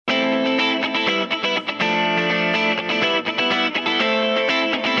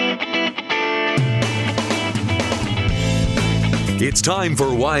It's time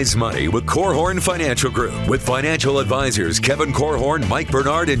for Wise Money with Korhorn Financial Group with financial advisors Kevin Korhorn, Mike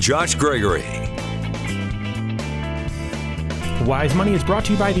Bernard, and Josh Gregory. Wise Money is brought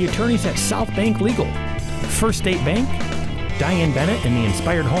to you by the attorneys at South Bank Legal, First State Bank, Diane Bennett and the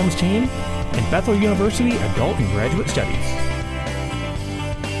Inspired Homes team, and Bethel University Adult and Graduate Studies.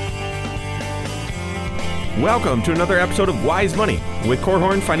 Welcome to another episode of Wise Money with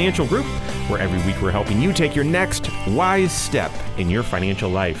Korhorn Financial Group, where every week we're helping you take your next wise step in your financial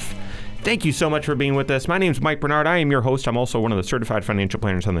life. Thank you so much for being with us. My name is Mike Bernard. I am your host. I'm also one of the certified financial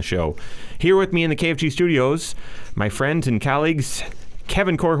planners on the show. Here with me in the KFG studios, my friends and colleagues,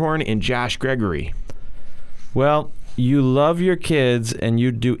 Kevin Korhorn and Josh Gregory. Well, you love your kids and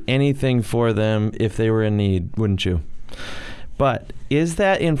you'd do anything for them if they were in need, wouldn't you? But is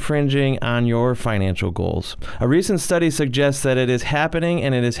that infringing on your financial goals? A recent study suggests that it is happening,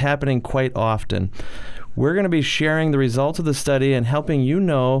 and it is happening quite often. We're going to be sharing the results of the study and helping you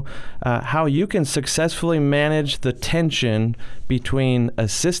know how you can successfully manage the tension between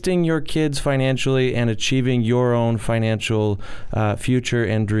assisting your kids financially and achieving your own financial future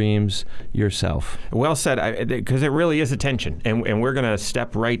and dreams yourself. Well said, because it really is a tension, and we're going to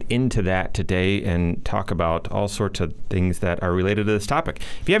step right into that today and talk about all sorts of things that are related to this topic.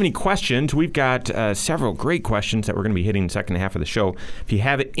 If you have any questions, we've got several great questions that we're going to be hitting in the second half of the show. If you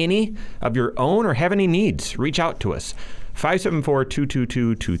have any of your own or have any needs, reach out to us.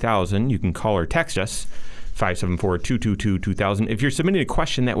 574-222-2000. You can call or text us. 574-222-2000. If you're submitting a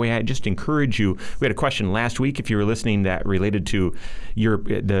question that way, I just encourage you. We had a question last week, if you were listening, that related to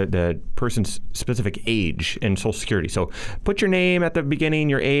the person's specific age and Social Security. So put your name at the beginning,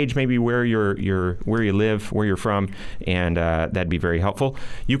 your age, maybe where you live, where you're from, and that'd be very helpful.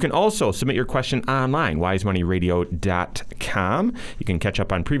 You can also submit your question online, wisemoneyradio.com. You can catch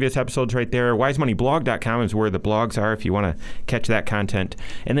up on previous episodes right there. wisemoneyblog.com is where the blogs are if you want to catch that content.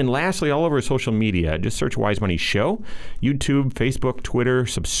 And then lastly, all over social media, just search Wise Money Show, YouTube, Facebook, Twitter.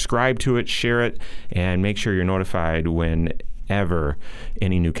 Subscribe to it, share it, and make sure you're notified whenever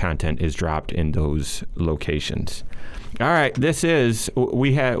any new content is dropped in those locations. All right,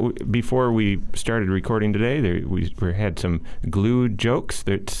 before we started recording today, we had some glue jokes.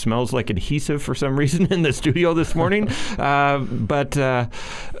 It smells like adhesive for some reason in the studio this morning. But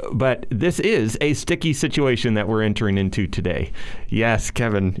this is a sticky situation that we're entering into today. Yes,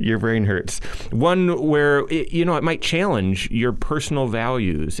 Kevin, your brain hurts. One where, it might challenge your personal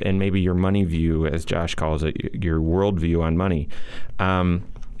values and maybe your money view, as Josh calls it, your worldview on money.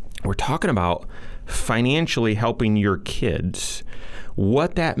 We're talking about financially helping your kids,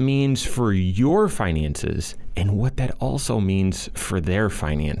 what that means for your finances, and what that also means for their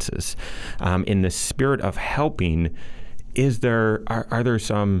finances. In the spirit of helping, are there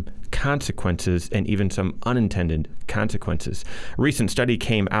some consequences and even some unintended consequences? A recent study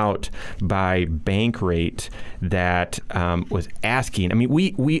came out by Bankrate that was asking,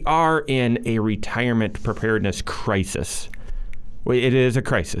 we are in a retirement preparedness crisis. Well, it is a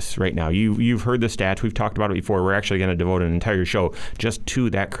crisis right now. You've heard the stats. We've talked about it before. We're actually going to devote an entire show just to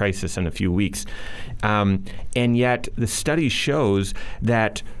that crisis in a few weeks. And yet the study shows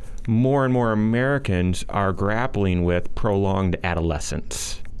that more and more Americans are grappling with prolonged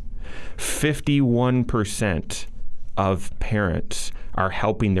adolescence. 51% of parents are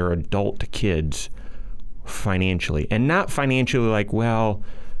helping their adult kids financially. And not financially like,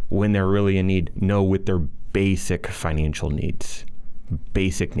 when they're really in need. No, with their basic financial needs.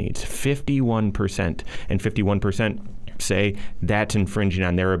 Basic needs. 51%. And 51% say that's infringing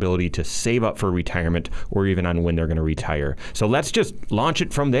on their ability to save up for retirement or even on when they're going to retire. So let's just launch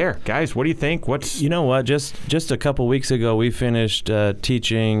it from there. Guys, what do you think? You know what? Just a couple weeks ago, we finished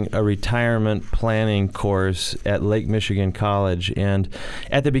teaching a retirement planning course at Lake Michigan College. And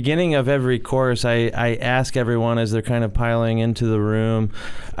at the beginning of every course, I ask everyone as they're kind of piling into the room,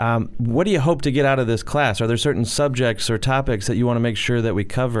 what do you hope to get out of this class? Are there certain subjects or topics that you want to make sure that we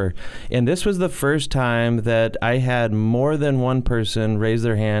cover? And this was the first time that I had more than one person raise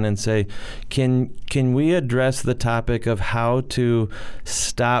their hand and say, can we address the topic of how to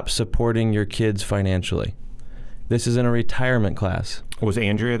stop supporting your kids financially? This is in a retirement class. Was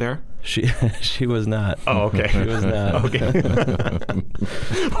Andrea there? She was not. Oh, okay. She was not. Okay.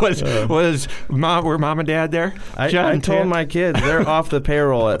 Were mom and dad there? I told my kids they're off the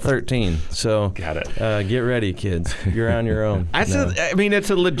payroll at 13. So got it. Get ready, kids. You're on your own. It's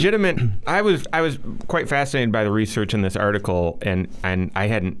a legitimate. I was quite fascinated by the research in this article, and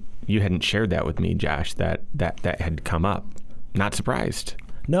you hadn't shared that with me, Josh. That had come up. Not surprised.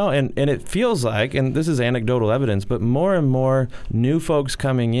 No, and it feels like, and this is anecdotal evidence, but more and more new folks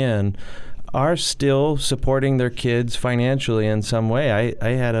coming in are still supporting their kids financially in some way.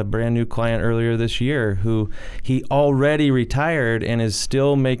 I had a brand new client earlier this year who he already retired and is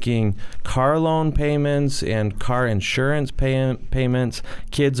still making car loan payments and car insurance payments.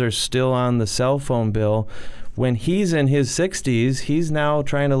 Kids are still on the cell phone bill. When he's in his 60s, he's now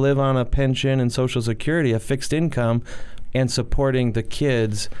trying to live on a pension and Social Security, a fixed income, and supporting the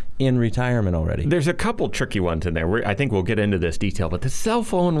kids in retirement already. There's a couple tricky ones in there. I think we'll get into this detail, but the cell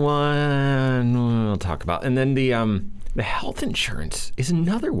phone one we'll talk about. And then the health insurance is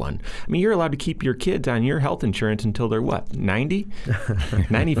another one. I mean, you're allowed to keep your kids on your health insurance until they're what, 90?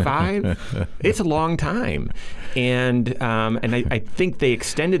 95? It's a long time. And I think they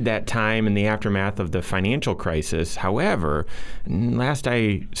extended that time in the aftermath of the financial crisis. However, last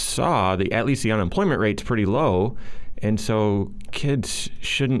I saw, at least the unemployment rate's pretty low. And so kids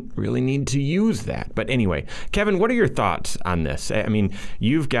shouldn't really need to use that. But anyway, Kevin, what are your thoughts on this? I mean,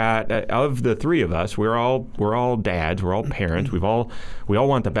 you've got of the three of us, we're all dads, we're all parents, we all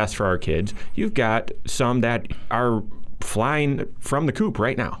want the best for our kids. You've got some that are flying from the coop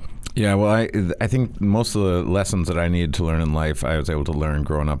right now. Yeah, well, I think most of the lessons that I needed to learn in life, I was able to learn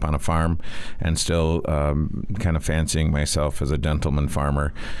growing up on a farm and still kind of fancying myself as a gentleman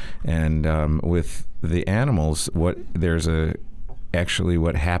farmer. And with the animals, what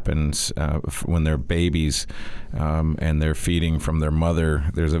happens when they're babies and they're feeding from their mother,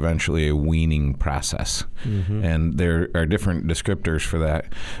 there's eventually a weaning process. Mm-hmm. And there are different descriptors for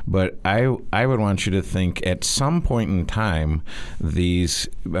that. But I would want you to think at some point in time, these,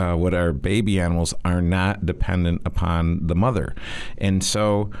 what are baby animals, are not dependent upon the mother. And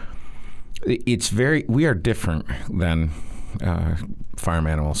so we are different than farm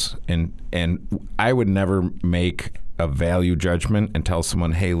animals. And I would never make a value judgment and tell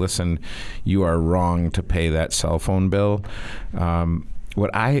someone, hey, listen, you are wrong to pay that cell phone bill.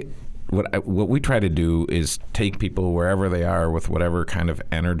 What we try to do is take people wherever they are with whatever kind of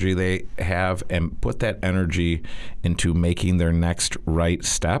energy they have and put that energy into making their next right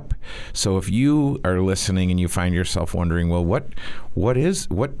step. So if you are listening and you find yourself wondering, well, what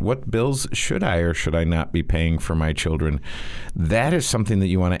bills should I or should I not be paying for my children? That is something that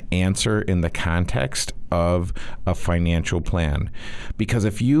you want to answer in the context of a financial plan. Because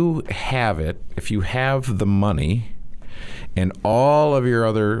if you have the money, and all of your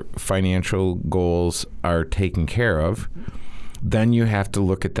other financial goals are taken care of, then you have to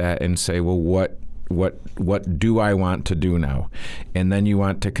look at that and say, well, what do I want to do now? And then you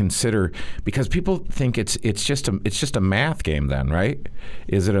want to consider, because people think it's just a math game then, right?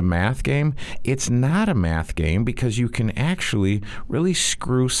 Is it a math game? It's not a math game, because you can actually really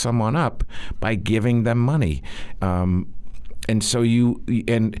screw someone up by giving them money. And so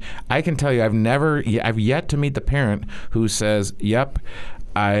and I can tell you, I've yet to meet the parent who says, yep,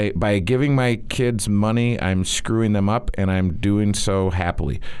 by giving my kids money, I'm screwing them up, and I'm doing so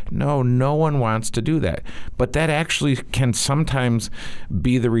happily. No one wants to do that. But that actually can sometimes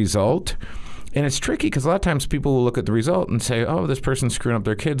be the result. And it's tricky because a lot of times people will look at the result and say, oh, this person's screwing up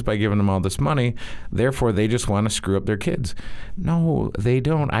their kids by giving them all this money, therefore they just want to screw up their kids. No, they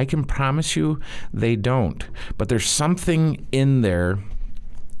don't. I can promise you they don't. But there's something in there.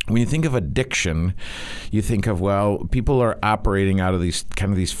 When you think of addiction, you think of, well, people are operating out of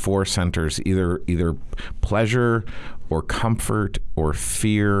these four centers, either pleasure or comfort or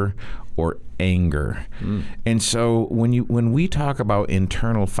fear or anger. And so when we talk about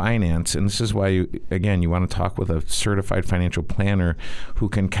internal finance, and this is why you want to talk with a certified financial planner who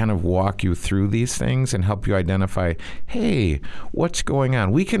can kind of walk you through these things and help you identify, hey, what's going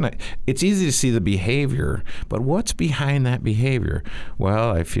on? It's easy to see the behavior, but what's behind that behavior?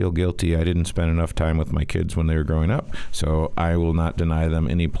 Well, I feel guilty. I didn't spend enough time with my kids when they were growing up, so I will not deny them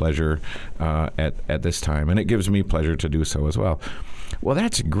any pleasure at this time, and it gives me pleasure to do so as well. Well,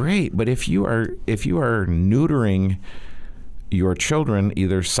 that's great, but if you are neutering your children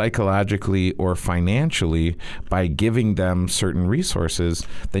either psychologically or financially by giving them certain resources,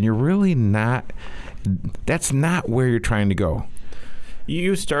 then you're really not. That's not where you're trying to go.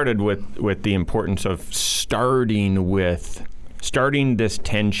 You started with the importance of starting this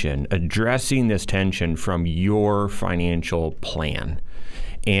tension, addressing this tension from your financial plan.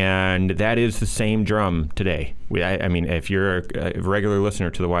 And that is the same drum today. I mean, if you're a regular listener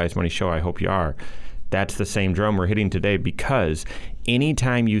to the Wise Money Show, I hope you are. That's the same drum we're hitting today, because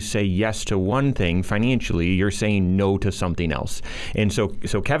anytime you say yes to one thing financially, you're saying no to something else. And so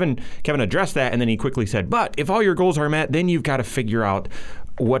Kevin addressed that, and then he quickly said, but if all your goals are met, then you've got to figure out,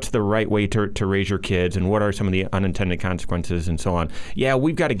 what's the right way to raise your kids and what are some of the unintended consequences and so on. Yeah,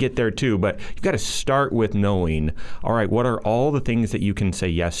 we've got to get there too, but you've got to start with knowing, all right, what are all the things that you can say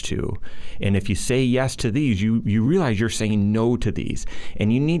yes to? And if you say yes to these, you realize you're saying no to these.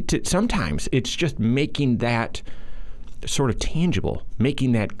 And you need to, sometimes it's just making that sort of tangible,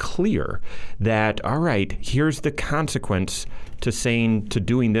 making that clear that, all right, here's the consequence to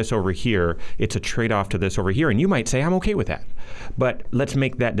doing this over here. It's a trade-off to this over here. And you might say, I'm okay with that. But let's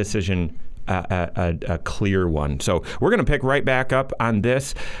make that decision a clear one. So we're going to pick right back up on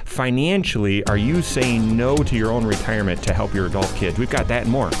this. Financially, are you saying no to your own retirement to help your adult kids? We've got that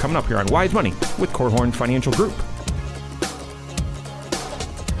and more coming up here on Wise Money with Korhorn Financial Group.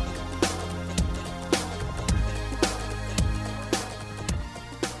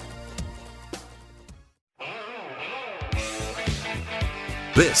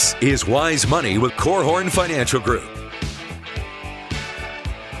 This is Wise Money with Korhorn Financial Group.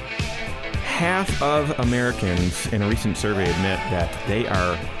 Half of Americans in a recent survey admit that they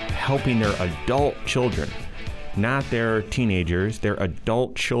are helping their adult children, not their teenagers, their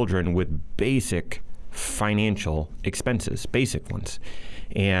adult children with basic financial expenses, basic ones.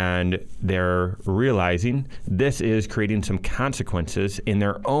 And they're realizing this is creating some consequences in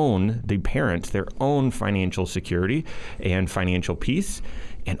the parents, their own financial security and financial peace,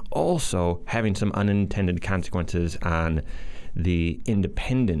 and also having some unintended consequences on the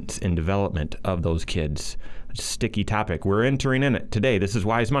independence and development of those kids. Sticky topic. We're entering in it today. This is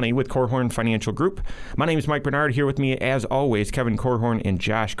Wise Money with Korhorn Financial Group. My name is Mike Bernard. Here with me, as always, Kevin Korhorn and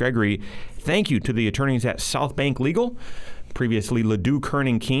Josh Gregory. Thank you to the attorneys at South Bank Legal, previously Ledoux,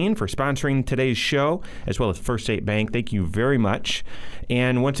 Kern & Keene, for sponsoring today's show, as well as First State Bank. Thank you very much.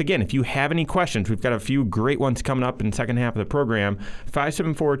 And once again, if you have any questions, we've got a few great ones coming up in the second half of the program.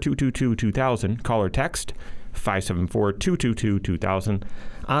 574-222-2000. Call or text 574-222-2000.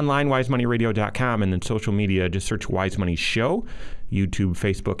 Online, wisemoneyradio.com, and then social media, just search Wise Money Show, YouTube,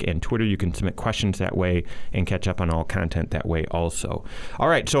 Facebook, and Twitter. You can submit questions that way and catch up on all content that way also. All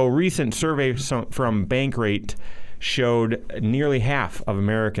right, so a recent survey from Bankrate showed nearly half of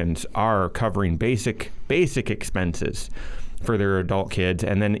Americans are covering basic expenses for their adult kids.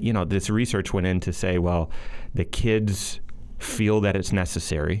 And then, this research went in to say, well, the kids feel that it's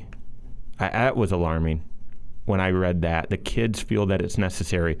necessary. That was alarming when I read that. The kids feel that it's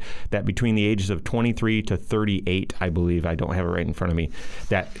necessary, that between the ages of 23 to 38, I believe, I don't have it right in front of me,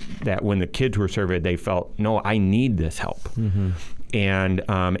 that when the kids were surveyed, they felt, no, I need this help. Mm-hmm.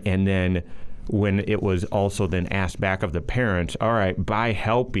 And then when it was also then asked back of the parents, all right, by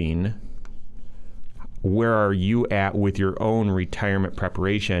helping, where are you at with your own retirement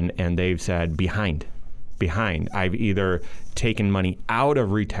preparation? And they've said, behind. I've either taken money out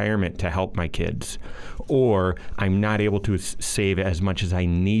of retirement to help my kids, or I'm not able to save as much as I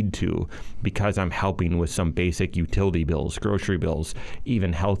need to because I'm helping with some basic utility bills, grocery bills,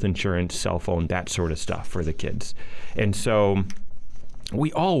 even health insurance, cell phone, that sort of stuff for the kids. And so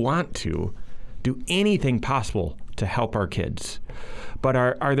we all want to do anything possible to help our kids. But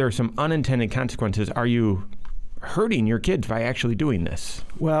are there some unintended consequences? Are you hurting your kids by actually doing this?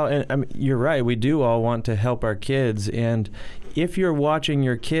 Well, and you're right. We do all want to help our kids. And if you're watching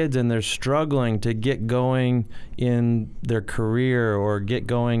your kids and they're struggling to get going in their career or get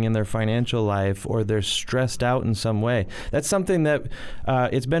going in their financial life, or they're stressed out in some way, that's something that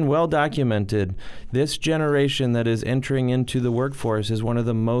it's been well documented. This generation that is entering into the workforce is one of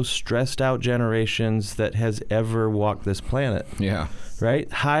the most stressed out generations that has ever walked this planet. Yeah.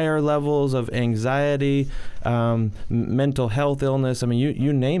 Right? Higher levels of anxiety, mental health illness. I mean,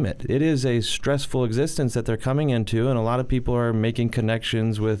 you name it. It is a stressful existence that they're coming into, and a lot of people are making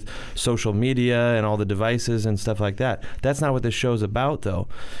connections with social media and all the devices and stuff like that. That's not what this show's about, though.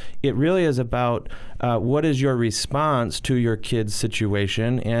 It really is about what is your response to your kid's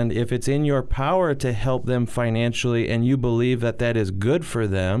situation, and if it's in your power to help them financially and you believe that that is good for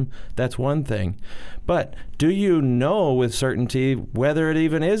them, that's one thing. But do you know with certainty whether it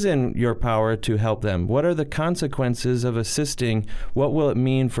even is in your power to help them? What are the consequences of assisting? What will it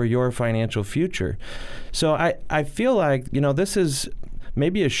mean for your financial future? So I feel like, this is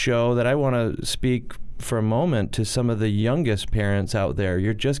maybe a show that I want to speak for a moment to some of the youngest parents out there.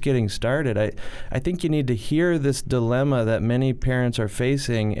 You're just getting started. I think you need to hear this dilemma that many parents are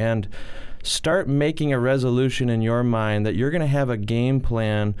facing and start making a resolution in your mind that you're going to have a game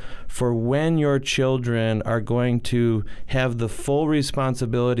plan for when your children are going to have the full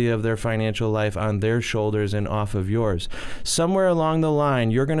responsibility of their financial life on their shoulders and off of yours. Somewhere along the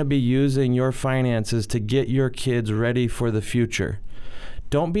line, you're going to be using your finances to get your kids ready for the future.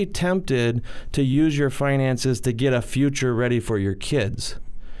 Don't be tempted to use your finances to get a future ready for your kids.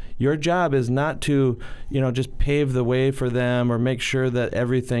 Your job is not to, just pave the way for them or make sure that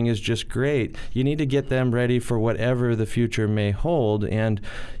everything is just great. You need to get them ready for whatever the future may hold. And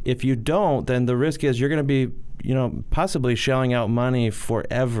if you don't, then the risk is you're going to be possibly shelling out money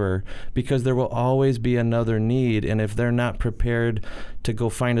forever, because there will always be another need. And if they're not prepared to go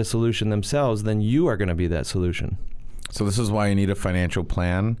find a solution themselves, then you are going to be that solution. So this is why you need a financial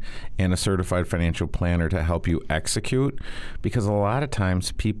plan and a certified financial planner to help you execute, because a lot of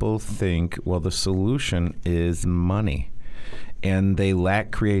times people think, well, the solution is money, and they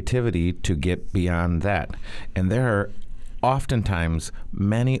lack creativity to get beyond that. And there are oftentimes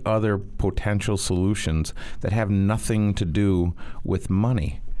many other potential solutions that have nothing to do with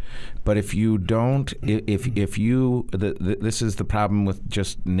money. But if you don't, if you, this is the problem with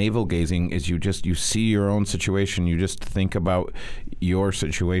just navel gazing, is you see your own situation, you just think about your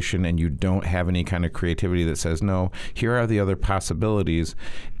situation, and you don't have any kind of creativity that says, no, here are the other possibilities.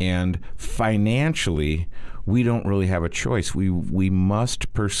 And financially, we don't really have a choice. We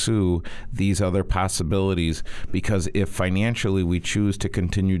must pursue these other possibilities, because if financially we choose to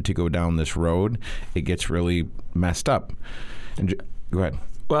continue to go down this road, it gets really messed up. Go ahead.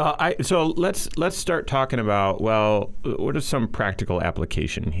 Well, so let's start talking about, what is some practical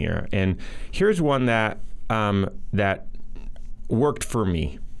application here? And here's one that that worked for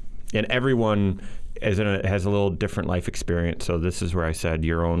me, and everyone has a little different life experience. So this is where I said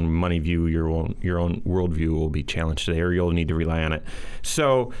your own money view, your own worldview will be challenged today, or you'll need to rely on it.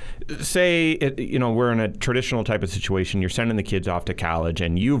 So say we're in a traditional type of situation. You're sending the kids off to college,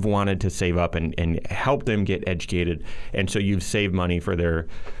 and you've wanted to save up and help them get educated, and so you've saved money for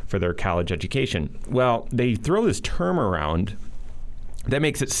their college education. Well, they throw this term around that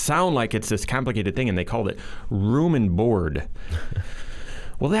makes it sound like it's this complicated thing, and they called it room and board.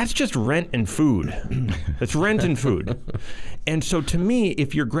 Well, that's just rent and food. That's rent and food. And so to me,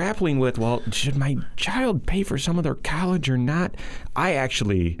 if you're grappling with, should my child pay for some of their college or not? I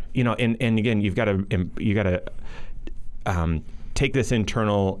actually, and again, you got to take this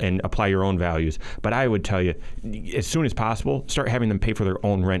internal and apply your own values. But I would tell you, as soon as possible, start having them pay for their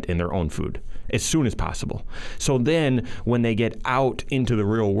own rent and their own food. As soon as possible. So then when they get out into the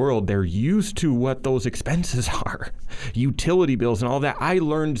real world, they're used to what those expenses are. Utility bills and all that. I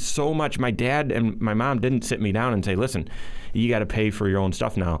learned so much. My dad and my mom didn't sit me down and say, listen, you got to pay for your own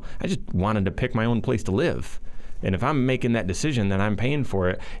stuff now. I just wanted to pick my own place to live. And if I'm making that decision, then I'm paying for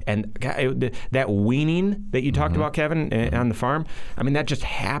it. And that weaning that you talked about, Kevin, on the farm, that just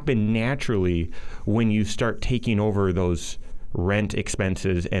happened naturally when you start taking over those rent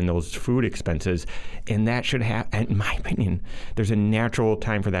expenses and those food expenses. And that should happen, in my opinion, there's a natural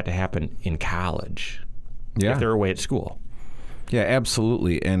time for that to happen in college. Yeah. If they're away at school. Yeah,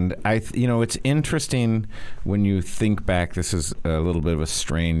 absolutely. And it's interesting when you think back. This is a little bit of a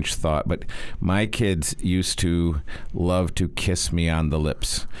strange thought, but my kids used to love to kiss me on the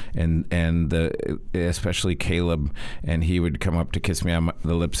lips, and especially Caleb, and he would come up to kiss me on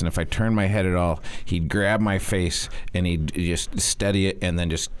the lips, and if I turned my head at all, he'd grab my face and he'd just steady it and then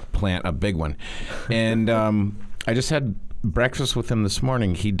just plant a big one. And I just had breakfast with him this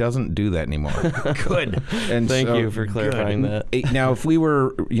morning. He doesn't do that anymore. Good. And Thank you for clarifying that. Now, if we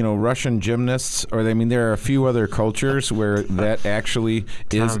were, Russian gymnasts, or there are a few other cultures where that actually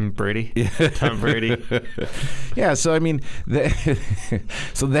is Tom Brady. Tom Brady. Yeah. So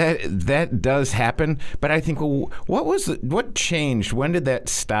that does happen. But I think, what changed? When did that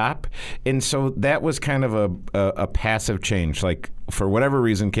stop? And so that was kind of a passive change. Like, for whatever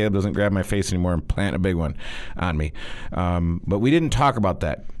reason, Caleb doesn't grab my face anymore and plant a big one on me. But we didn't talk about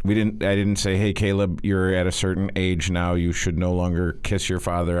that. I didn't say, hey, Caleb, you're at a certain age now. You should no longer kiss your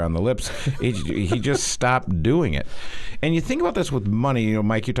father on the lips. He just stopped doing it. And you think about this with money.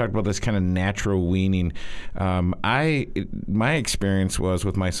 Mike, you talked about this kind of natural weaning. My experience was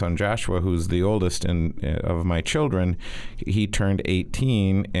with my son Joshua, who's the oldest of my children. He turned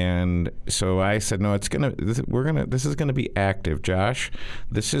 18, and so I said, no, this is gonna be active, Josh.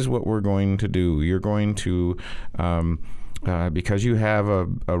 This is what we're going to do. You're going to because you have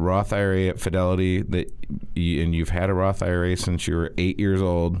a Roth IRA at Fidelity and you've had a Roth IRA since you were 8 years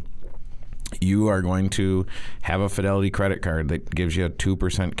old, you are going to have a Fidelity credit card that gives you a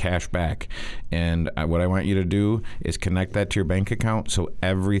 2% cash back. And what I want you to do is connect that to your bank account so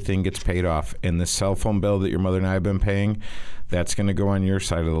everything gets paid off. And the cell phone bill that your mother and I have been paying, that's going to go on your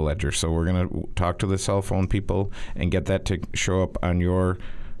side of the ledger. So we're going to talk to the cell phone people and get that to show up on your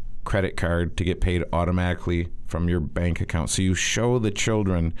credit card to get paid automatically from your bank account. So you show the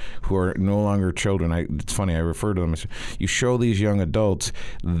children who are no longer children, it's funny, I refer to them as, you show these young adults,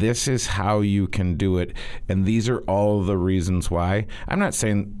 this is how you can do it, and these are all the reasons why. I'm not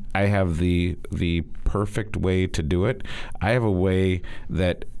saying I have the perfect way to do it. I have a way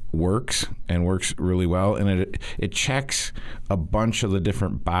that works and works really well, and it checks a bunch of the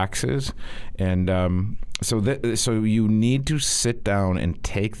different boxes, and so you need to sit down and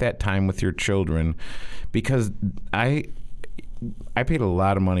take that time with your children, because I paid a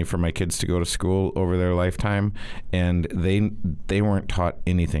lot of money for my kids to go to school over their lifetime, and they weren't taught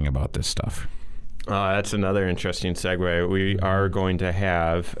anything about this stuff. That's another interesting segue. We are going to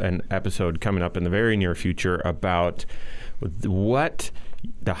have an episode coming up in the very near future about what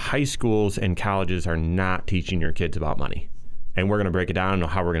the high schools and colleges are not teaching your kids about money. And we're going to break it down. I don't know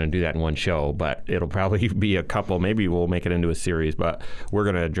how we're going to do that in one show, but it'll probably be a couple. Maybe we'll make it into a series, but we're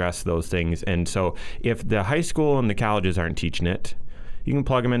going to address those things. And so if the high school and the colleges aren't teaching it, you can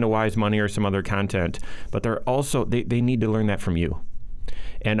plug them into Wise Money or some other content, but they're also, they need to learn that from you.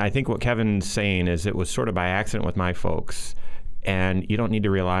 And I think what Kevin's saying is it was sort of by accident with my folks, and you don't need to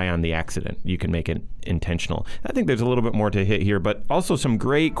rely on the accident. You can make it intentional. I think there's a little bit more to hit here, but also some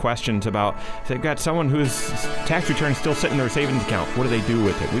great questions about, they've got someone whose tax return is still sitting in their savings account. What do they do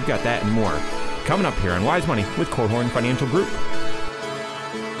with it? We've got that and more coming up here on Wise Money with Korhorn Financial Group.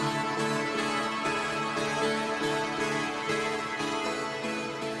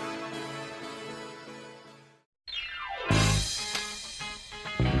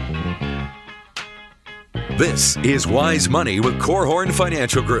 This is Wise Money with Korhorn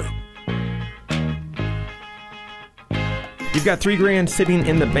Financial Group. You've got $3,000 sitting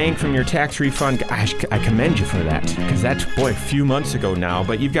in the bank from your tax refund. Gosh, I commend you for that, because that's, a few months ago now.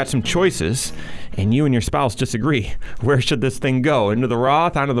 But you've got some choices, and you and your spouse disagree. Where should this thing go? Into the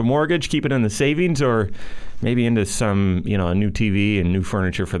Roth, onto the mortgage, keep it in the savings, or maybe into some, a new TV and new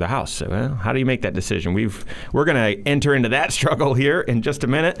furniture for the house? So, well, how do you make that decision? We're going to enter into that struggle here in just a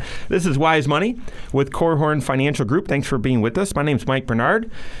minute. This is Wise Money with Korhorn Financial Group. Thanks for being with us. My name's Mike Bernard.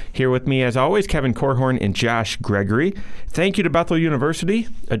 Here with me, as always, Kevin Korhorn and Josh Gregory. Thank you to Bethel University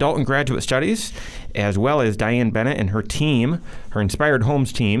Adult and Graduate Studies, as well as Diane Bennett and her team, her Inspired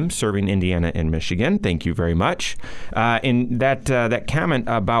Homes team, serving Indiana and Michigan. Thank you very much. And that comment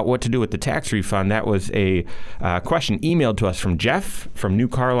about what to do with the tax refund, that was a question emailed to us from Jeff from New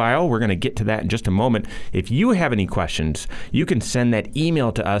Carlisle. We're going to get to that in just a moment. If you have any questions, you can send that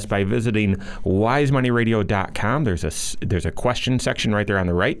email to us by visiting wisemoneyradio.com. There's a question section right there on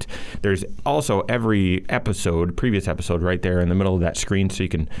the right. There's also every previous episode right there in the middle of that screen, so you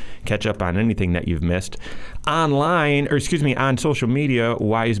can catch up on anything that you've missed. On social media,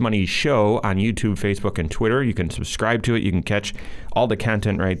 Wise Money Show on YouTube, Facebook, and Twitter. You can subscribe to it. You can catch all the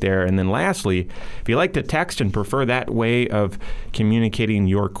content right there. And then lastly, if you like to text and prefer that way of communicating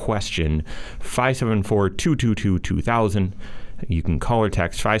your question, 574-222-2000. You can call or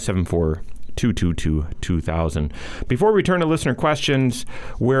text 574-222-2000. Before we turn to listener questions,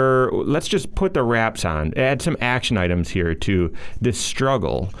 let's just put the wraps on, add some action items here to this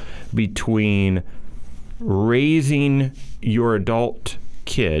struggle between raising your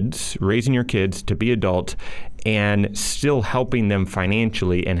kids to be adults and still helping them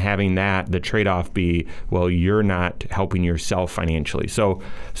financially, and having the trade-off be, well, you're not helping yourself financially. So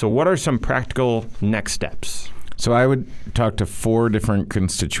what are some practical next steps? So I would talk to 4 different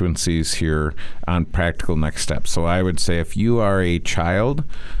constituencies here on practical next steps. So I would say, if you are a child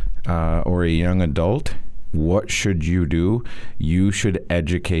or a young adult, what should you do? You should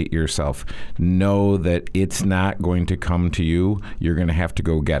educate yourself. Know that it's not going to come to you. You're going to have to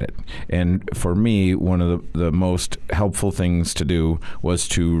go get it. And for me, one of the most helpful things to do was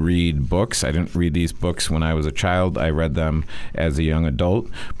to read books. I didn't read these books when I was a child. I read them as a young adult.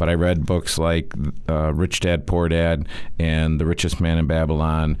 But I read books like Rich Dad, Poor Dad, and The Richest Man in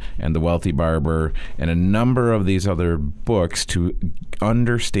Babylon, and The Wealthy Barber, and a number of these other books to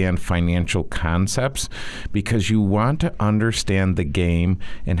understand financial concepts, because you want to understand the game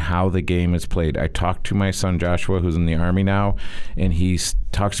and how the game is played. I talked to my son Joshua, who's in the Army now, and he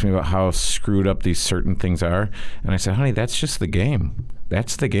talks to me about how screwed up these certain things are. And I said, honey, that's just the game.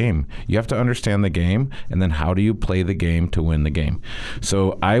 That's the game. You have to understand the game, and then how do you play the game to win the game?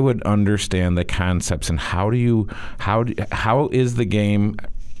 So I would understand the concepts, and how is the game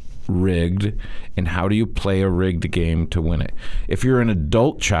rigged, and how do you play a rigged game to win it? If you're an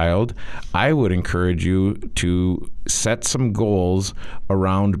adult child, I would encourage you to set some goals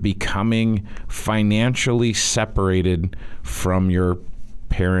around becoming financially separated from your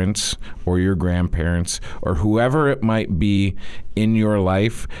parents or your grandparents or whoever it might be in your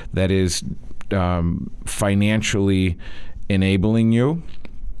life that is financially enabling you.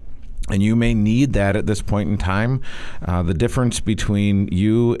 And you may need that at this point in time. The difference between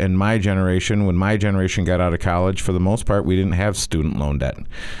you and my generation, when my generation got out of college, for the most part, we didn't have student loan debt.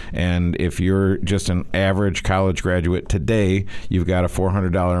 And if you're just an average college graduate today, you've got a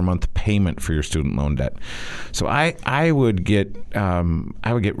 $400 a month payment for your student loan debt. So I would get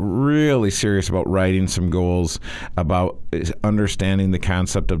really serious about writing some goals about understanding the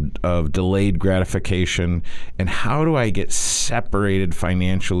concept of delayed gratification and how do I get separated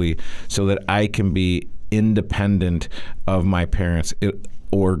financially so that I can be independent of my parents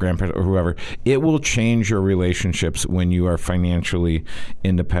or grandparents or whoever. It will change your relationships when you are financially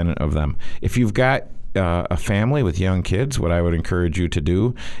independent of them. If you've got a family with young kids, what I would encourage you to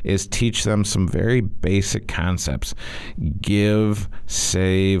do is teach them some very basic concepts. Give,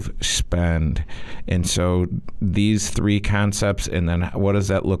 save, spend. And so these 3 concepts, and then what does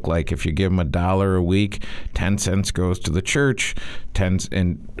that look like? If you give them $1 a week, 10 cents goes to the church,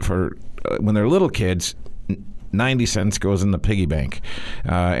 and for when they're little kids, 90 cents goes in the piggy bank,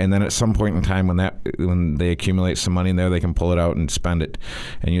 and then at some point in time when they accumulate some money in there, they can pull it out and spend it,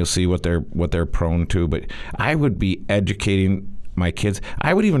 and you'll see what they're prone to. But I would be educating my kids.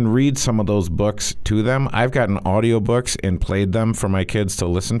 I would even read some of those books to them. I've gotten audiobooks and played them for my kids to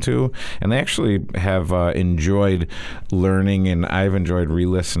listen to, and they actually have enjoyed learning, and I've enjoyed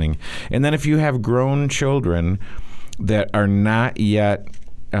re-listening. And then if you have grown children that are not yet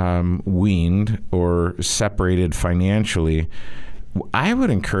weaned or separated financially, I would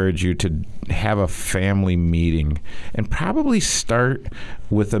encourage you to have a family meeting and probably start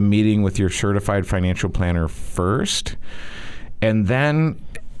with a meeting with your certified financial planner first, and then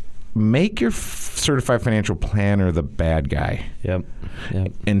make your certified financial planner the bad guy. Yep.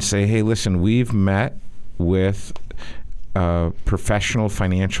 And say, hey, listen, we've met with a professional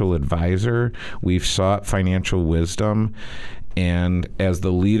financial advisor. We've sought financial wisdom. And as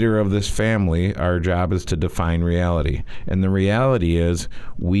the leader of this family, our job is to define reality. And the reality is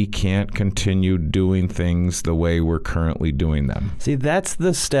we can't continue doing things the way we're currently doing them. See, that's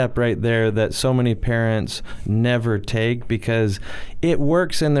the step right there that so many parents never take, because it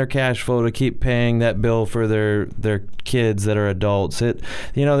works in their cash flow to keep paying that bill for their kids that are adults.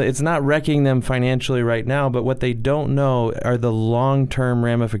 It's not wrecking them financially right now, but what they don't know are the long-term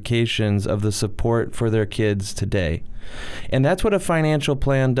ramifications of the support for their kids today. And that's what a financial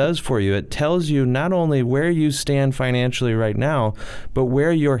plan does for you. It tells you not only where you stand financially right now, but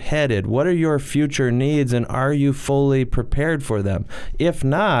where you're headed. What are your future needs, and are you fully prepared for them? If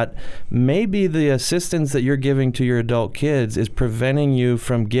not, maybe the assistance that you're giving to your adult kids is preventing you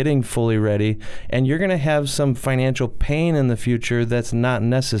from getting fully ready, and you're going to have some financial pain in the future that's not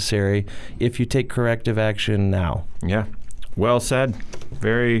necessary if you take corrective action now. Yeah. Well said.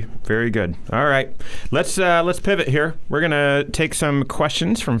 Very, very good. All right. Let's pivot here. We're going to take some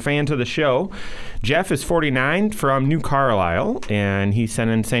questions from fans of the show. Jeff is 49 from New Carlisle, and he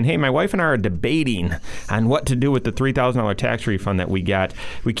sent in saying, hey, my wife and I are debating on what to do with the $3,000 tax refund that we got.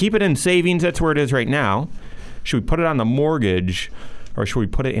 We keep it in savings. That's where it is right now. Should we put it on the mortgage, or should we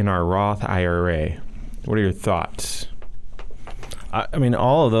put it in our Roth IRA? What are your thoughts? I mean,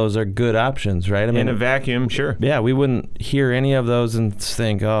 all of those are good options, right? I mean, in a vacuum, sure. Yeah, we wouldn't hear any of those and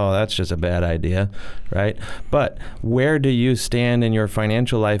think, oh, that's just a bad idea, right? But where do you stand in your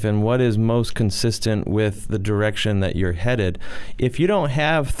financial life, and what is most consistent with the direction that you're headed? If you don't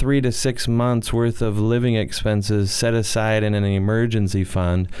have 3 to 6 months worth of living expenses set aside in an emergency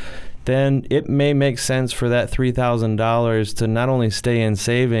fund, then it may make sense for that $3,000 to not only stay in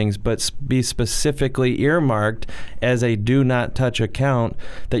savings, but be specifically earmarked as a do not touch account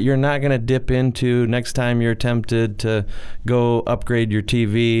that you're not going to dip into next time you're tempted to go upgrade your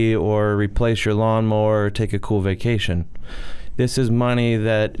TV or replace your lawnmower or take a cool vacation. This is money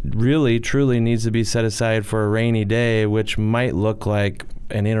that really, truly needs to be set aside for a rainy day, which might look like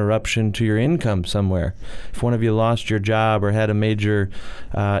an interruption to your income somewhere if one of you lost your job or had a major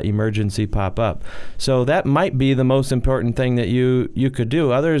emergency pop up. So that might be the most important thing that you could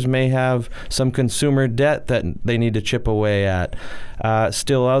do. Others may have some consumer debt that they need to chip away at.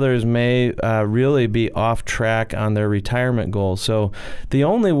 Still others may really be off track on their retirement goals. So the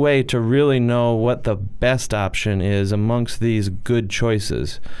only way to really know what the best option is amongst these good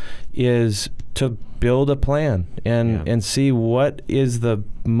choices is to build a plan and see what is the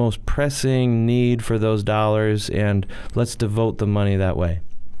most pressing need for those dollars, and let's devote the money that way.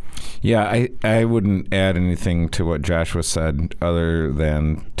 Yeah, I wouldn't add anything to what Joshua said other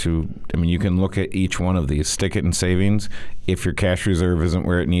than you can look at each one of these, stick it in savings. If your cash reserve isn't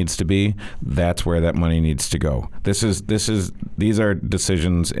where it needs to be, that's where that money needs to go. These are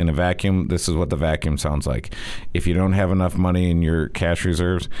decisions in a vacuum. This is what the vacuum sounds like. If you don't have enough money in your cash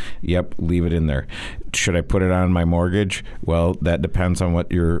reserves, leave it in there. Should I put it on my mortgage? Well, that depends on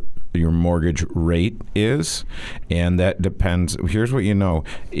what your mortgage rate is, and that depends. Here's what you know.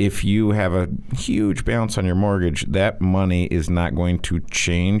 If you have a huge balance on your mortgage, that money is not going to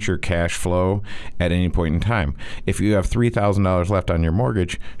change your cash flow at any point in time. If you have $3,000 left on your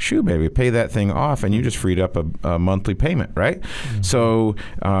mortgage, shoo, baby, pay that thing off, and you just freed up a monthly payment, right? Mm-hmm.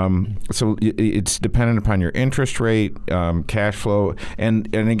 So it's dependent upon your interest rate, cash flow,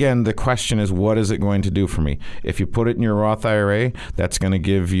 and again, the question is, what is it going to do for me? If you put it in your Roth IRA, that's going to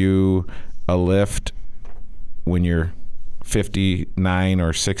give you a lift when you're 59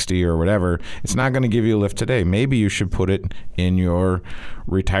 or 60 or whatever. It's not going to give you a lift today. Maybe you should put it in your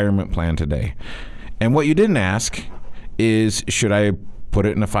retirement plan today. And what you didn't ask is, should I put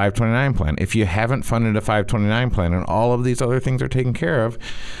it in a 529 plan? If you haven't funded a 529 plan and all of these other things are taken care of,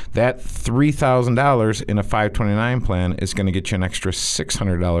 that $3,000 in a 529 plan is going to get you an extra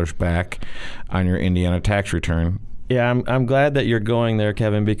 $600 back on your Indiana tax return. Yeah, I'm glad that you're going there,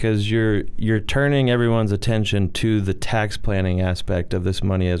 Kevin, because you're turning everyone's attention to the tax planning aspect of this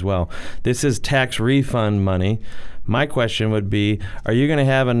money as well. This is tax refund money. My question would be, are you going to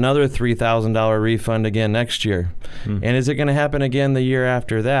have another $3,000 refund again next year? And is it going to happen again the year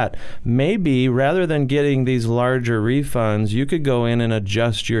after that? Maybe rather than getting these larger refunds, you could go in and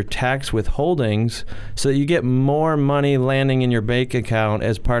adjust your tax withholdings so that you get more money landing in your bank account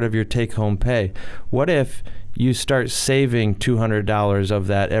as part of your take-home pay. What if you start saving $200 of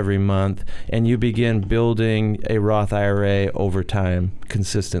that every month, and you begin building a Roth IRA over time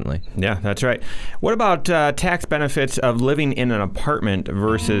consistently? Yeah, that's right. What about tax benefits of living in an apartment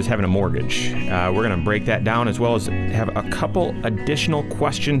versus having a mortgage? We're going to break that down, as well as have a couple additional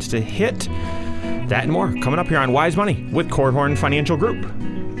questions to hit. That and more coming up here on Wise Money with Korhorn Financial Group.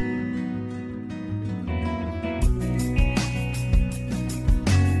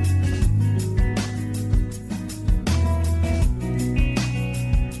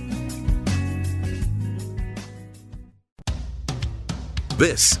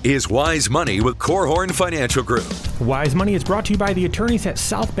 This is Wise Money with Korhorn Financial Group. Wise Money is brought to you by the attorneys at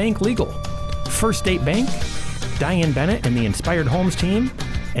South Bank Legal, First State Bank, Diane Bennett and the Inspired Homes team,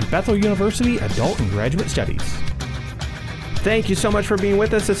 and Bethel University Adult and Graduate Studies. Thank you so much for being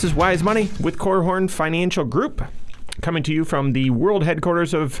with us. This is Wise Money with Korhorn Financial Group, coming to you from the world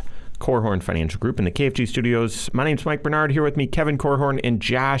headquarters of Korhorn Financial Group in the KFG studios. My name's Mike Bernard, here with me Kevin Korhorn and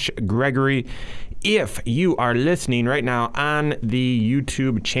Josh Gregory. If you are listening right now on the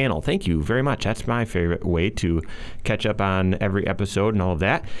YouTube channel, thank you very much. That's my favorite way to catch up on every episode and all of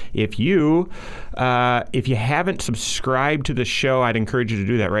that. If you haven't subscribed to the show, I'd encourage you to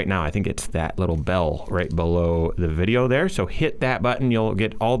do that right now. I think it's that little bell right below the video there. So hit that button. You'll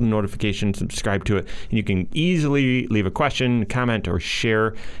get all the notifications, subscribe to it, and you can easily leave a question, comment, or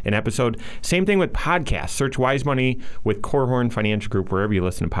share an episode. Same thing with podcasts. Search Wise Money with Korhorn Financial Group wherever you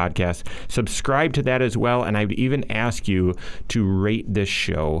listen to podcasts. Subscribe to that as well, and I would even ask you to rate this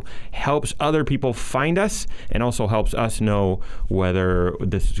show. Helps other people find us, and also helps us know whether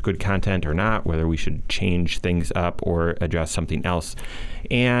this is good content or not, whether we should change things up or adjust something else.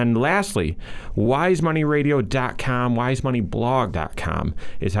 And lastly, wisemoneyradio.com, wisemoneyblog.com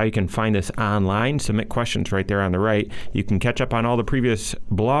is how you can find us online. Submit questions right there on the right. You can catch up on all the previous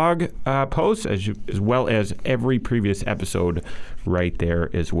blog posts as well as every previous episode right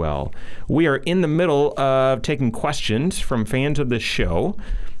there as well. We are in the middle of taking questions from fans of this show.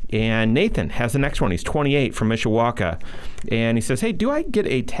 And Nathan has the next one. He's 28 from Mishawaka. And he says, hey, do I get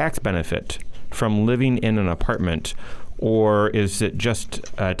a tax benefit from living in an apartment, or is it just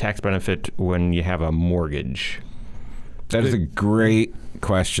a tax benefit when you have a mortgage? That is a great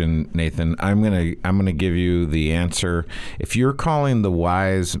question, Nathan. I'm gonna give you the answer. If you're calling the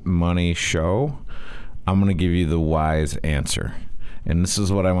Wise Money Show, I'm gonna give you the wise answer. And this is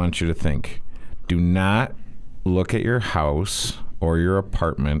what I want you to think. Do not look at your house or your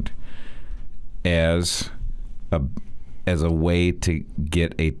apartment as a way to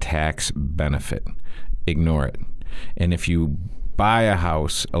get a tax benefit. Ignore it. And if you buy a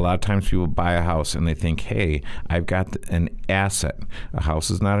house, a lot of times people buy a house and they think, hey, I've got an asset. A house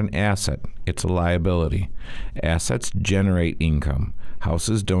is not an asset. It's a liability. Assets generate income.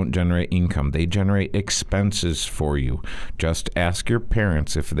 Houses don't generate income. They generate expenses for you. Just ask your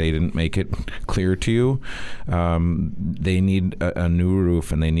parents if they didn't make it clear to you. They need a new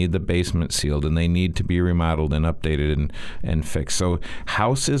roof, and they need the basement sealed, and they need to be remodeled and updated and fixed. So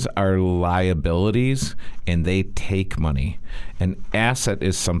houses are liabilities, and they take money. An asset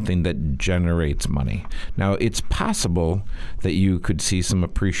is something that generates money. Now, it's possible that you could see some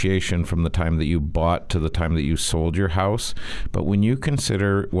appreciation from the time that you bought to the time that you sold your house, but when you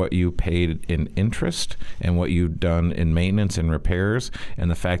consider what you paid in interest and what you've done in maintenance and repairs, and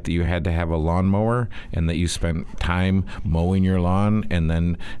the fact that you had to have a lawnmower and that you spent time mowing your lawn, and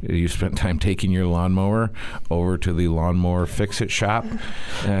then you spent time taking your lawnmower over to the lawnmower fix-it shop.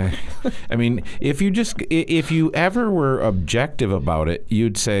 I mean, if you ever were objective about it,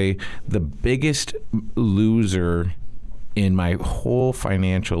 you'd say the biggest loser in my whole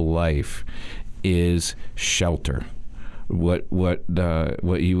financial life is shelter. What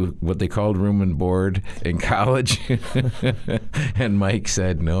they called room and board in college, and Mike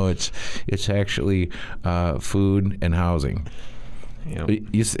said no, it's actually food and housing. Yep.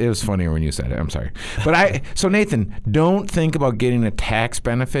 It was funnier when you said it. I'm sorry. But so Nathan, don't think about getting a tax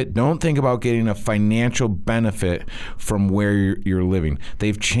benefit. Don't think about getting a financial benefit from where you're living.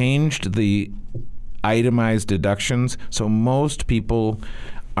 They've changed the itemized deductions, so most people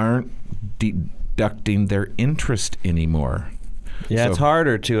aren't deducting their interest anymore. Yeah, it's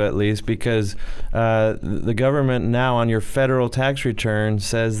harder to, at least, because the government now on your federal tax return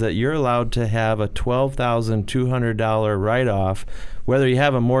says that you're allowed to have a $12,200 write-off whether you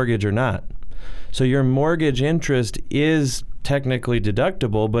have a mortgage or not. So your mortgage interest is technically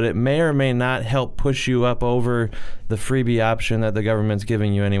deductible, but it may or may not help push you up over the freebie option that the government's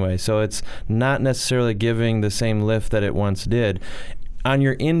giving you anyway. So it's not necessarily giving the same lift that it once did. On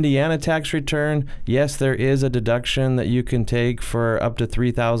your Indiana tax return, yes, there is a deduction that you can take for up to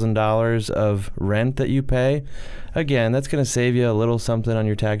 $3,000 of rent that you pay. Again, that's going to save you a little something on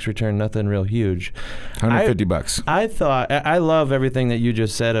your tax return, nothing real huge. $150. I love everything that you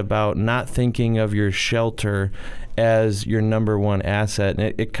just said about not thinking of your shelter as your number one asset.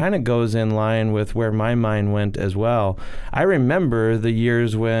 And it kind of goes in line with where my mind went as well. I remember the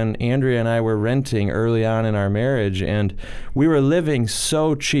years when Andrea and I were renting early on in our marriage, and we were living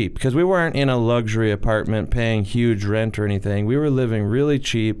so cheap because we weren't in a luxury apartment paying huge rent or anything. We were living really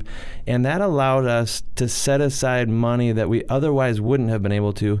cheap, and that allowed us to set aside money that we otherwise wouldn't have been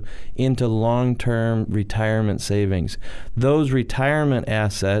able to into long-term retirement savings. Those retirement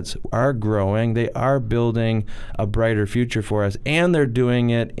assets are growing. They are building a brighter future for us, and they're doing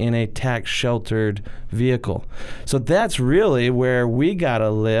it in a tax-sheltered vehicle. So that's really where we got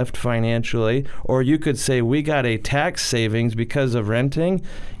a lift financially, or you could say we got a tax savings because of renting.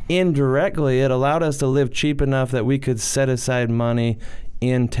 Indirectly, it allowed us to live cheap enough that we could set aside money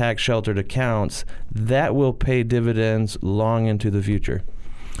in tax-sheltered accounts that will pay dividends long into the future.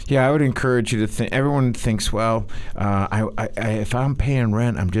 Yeah, I would encourage you to think. Everyone thinks, well, if I'm paying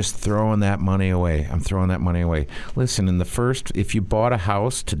rent, I'm just throwing that money away. I'm throwing that money away. Listen, if you bought a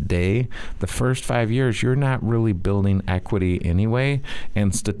house today, the first 5 years, you're not really building equity anyway.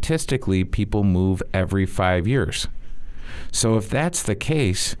 And statistically, people move every 5 years. So if that's the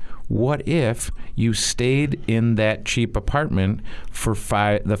case, what if you stayed in that cheap apartment for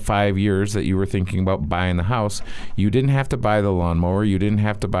the 5 years that you were thinking about buying the house? You didn't have to buy the lawnmower. You didn't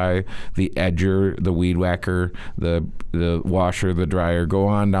have to buy the edger, the weed whacker, the washer, the dryer. Go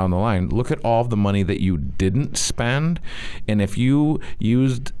on down the line. Look at all the money that you didn't spend. And if you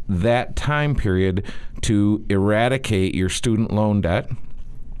used that time period to eradicate your student loan debt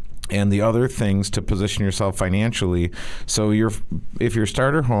and the other things to position yourself financially. So if your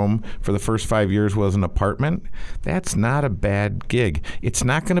starter home for the first 5 years was an apartment, that's not a bad gig. It's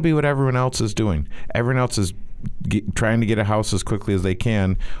not going to be what everyone else is doing. Everyone else is trying to get a house as quickly as they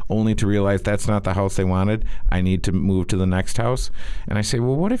can, only to realize that's not the house they wanted. I need to move to the next house. And I say,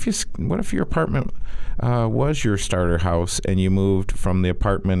 well, what if your apartment was your starter house and you moved from the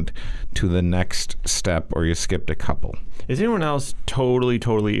apartment to the next step, or you skipped a couple? Is anyone else totally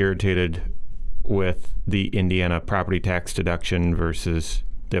irritated with the Indiana property tax deduction versus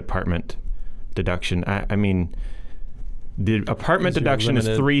the apartment deduction? I mean, the apartment deduction is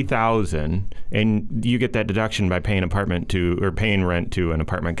 $3,000, and you get that deduction by paying paying rent to an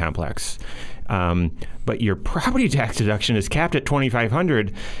apartment complex. But your property tax deduction is capped at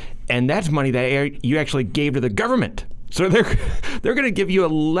 $2,500, and that's money that you actually gave to the government. So they're going to give you a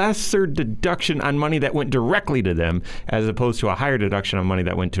lesser deduction on money that went directly to them as opposed to a higher deduction on money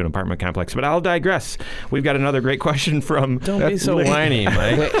that went to an apartment complex. But I'll digress. We've got another great question from... Don't be so whiny,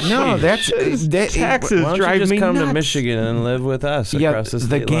 Mike. No, taxes Why don't drive you just me come nuts. to Michigan and live with us across the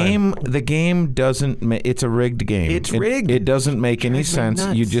state line? The game doesn't. It's a rigged game. It's rigged. It doesn't make any Drives me sense.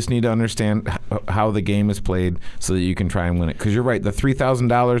 nuts. You just need to understand how the game is played so that you can try and win it. Because you're right. The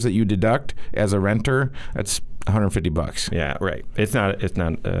 $3,000 that you deduct as a renter, that's $150. Yeah, right. It's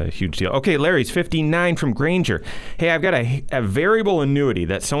not a huge deal. Okay, Larry's 59 from Granger. Hey, I've got a variable annuity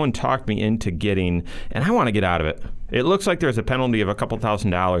that someone talked me into getting, and I want to get out of it. It looks like there's a penalty of a couple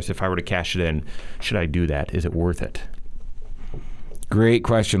 $1,000s if I were to cash it in. Should I do that? Is it worth it? Great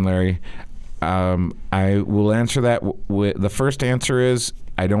question, Larry. I will answer that. The first answer is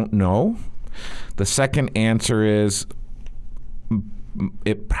I don't know. The second answer is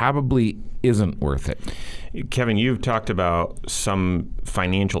it probably isn't worth it. Kevin, you've talked about some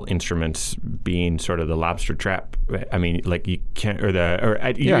financial instruments being sort of the lobster trap. I mean, like you can't,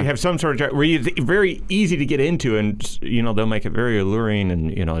 you have some sort of trap where it's very easy to get into, and they'll make it very alluring,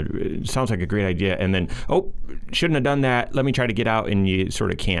 and it sounds like a great idea, and then shouldn't have done that. Let me try to get out, and you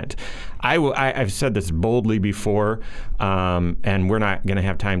sort of can't. I've said this boldly before, and we're not going to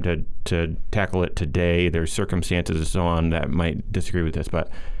have time to tackle it today. There's circumstances and so on that might disagree with this, but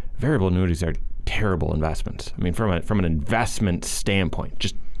variable annuities are terrible investments. I mean, from an investment standpoint,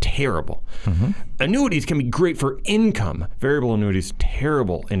 just terrible. Mm-hmm. Annuities can be great for income. Variable annuities,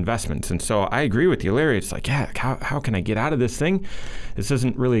 terrible investments. And so I agree with you, Larry. It's like, how can I get out of this thing? This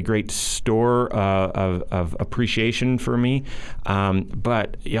isn't really a great store of appreciation for me.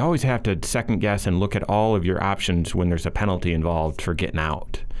 But you always have to second guess and look at all of your options when there's a penalty involved for getting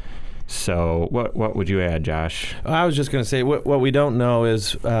out. So what would you add, Josh? I was just going to say, what we don't know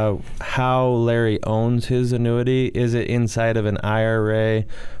is how Larry owns his annuity. Is it inside of an IRA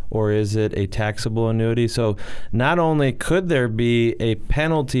or is it a taxable annuity? So not only could there be a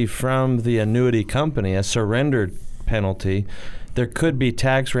penalty from the annuity company, a surrendered penalty, there could be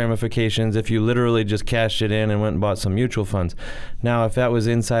tax ramifications if you literally just cashed it in and went and bought some mutual funds. Now, if that was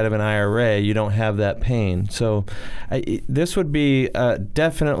inside of an IRA, you don't have that pain. So this would be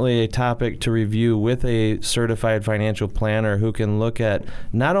definitely a topic to review with a certified financial planner who can look at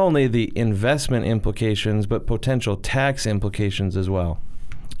not only the investment implications, but potential tax implications as well.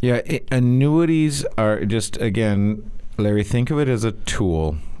 Yeah, annuities are just, again, Larry, think of it as a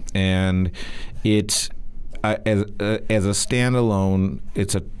tool, and it's as a standalone,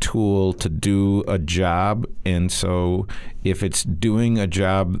 it's a tool to do a job, and so if it's doing a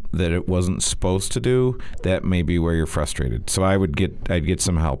job that it wasn't supposed to do, that may be where you're frustrated. So I'd get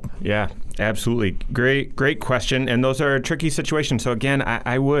some help. Yeah, absolutely. Great question, and those are tricky situations. So again,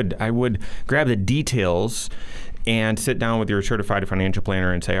 I would grab the details and sit down with your certified financial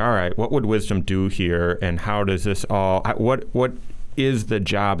planner and say, all right, what would wisdom do here, and how does this all? What is the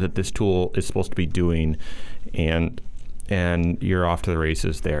job that this tool is supposed to be doing? And you're off to the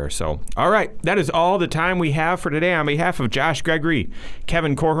races there. So, all right, that is all the time we have for today. On behalf of Josh Gregory,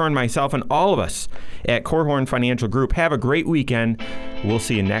 Kevin Korhorn, myself, and all of us at Korhorn Financial Group, have a great weekend. We'll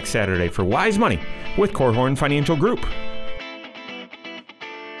see you next Saturday for Wise Money with Korhorn Financial Group.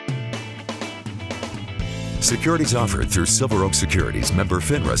 Securities offered through Silver Oak Securities, member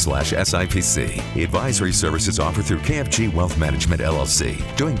FINRA/SIPC. Advisory services offered through KFG Wealth Management, LLC.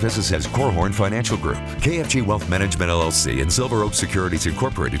 Doing business as Korhorn Financial Group. KFG Wealth Management, LLC and Silver Oak Securities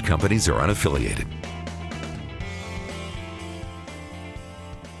Incorporated companies are unaffiliated.